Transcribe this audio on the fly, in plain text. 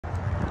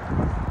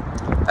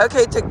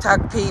Okay,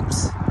 TikTok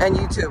peeps and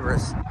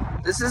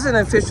YouTubers. This is an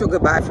official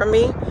goodbye from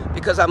me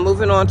because I'm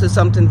moving on to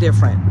something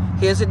different.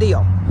 Here's the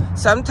deal.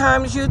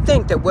 Sometimes you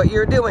think that what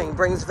you're doing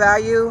brings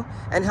value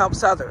and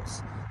helps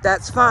others.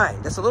 That's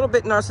fine. That's a little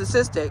bit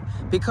narcissistic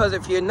because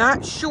if you're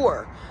not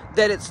sure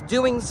that it's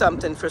doing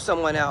something for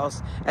someone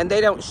else and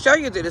they don't show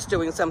you that it's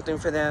doing something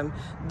for them,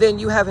 then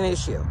you have an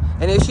issue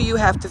you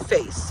have to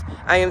face.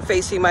 I am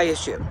facing my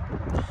issue.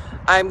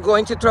 I'm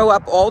going to throw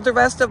up all the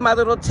rest of my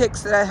little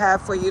tips that I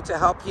have for you to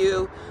help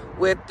you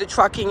with the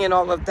trucking and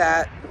all of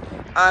that.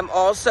 I'm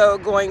also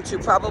going to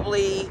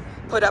probably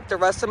put up the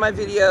rest of my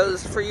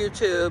videos for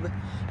YouTube,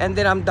 and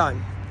then I'm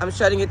done. I'm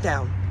shutting it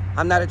down.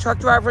 I'm not a truck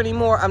driver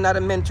anymore. I'm not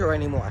a mentor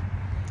anymore.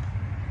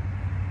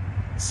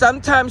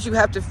 Sometimes you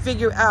have to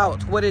figure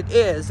out what it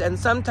is, and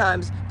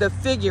sometimes the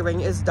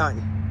figuring is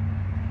done.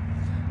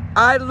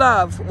 I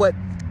love what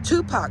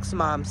Tupac's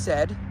mom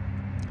said.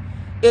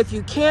 If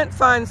you can't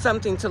find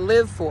something to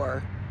live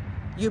for,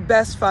 you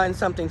best find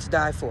something to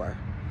die for.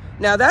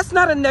 Now, that's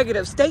not a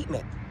negative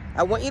statement.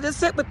 I want you to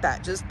sit with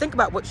that. Just think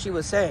about what she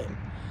was saying.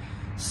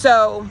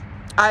 So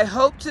I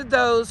hope to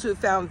those who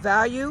found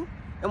value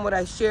in what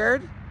I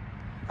shared,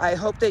 I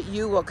hope that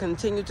you will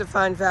continue to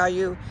find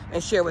value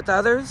and share with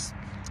others.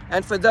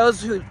 And for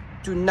those who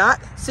do not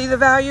see the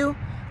value,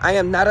 I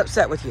am not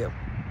upset with you.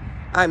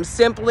 I'm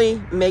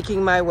simply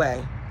making my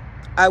way.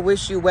 I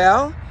wish you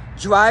well.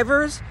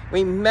 Drivers,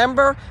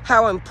 remember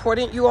how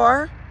important you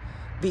are.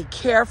 Be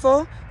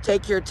careful.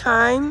 Take your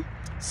time.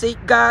 Seek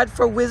God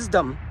for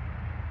wisdom.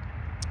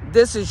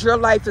 This is your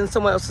life and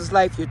someone else's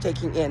life you're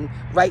taking in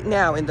right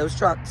now in those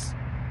trucks.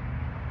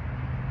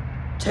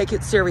 Take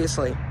it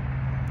seriously.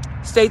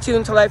 Stay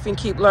tuned to Life and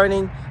Keep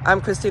Learning.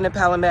 I'm Christina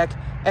Palamek,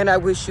 and I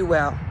wish you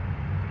well.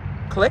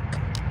 Click.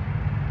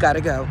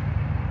 Gotta go.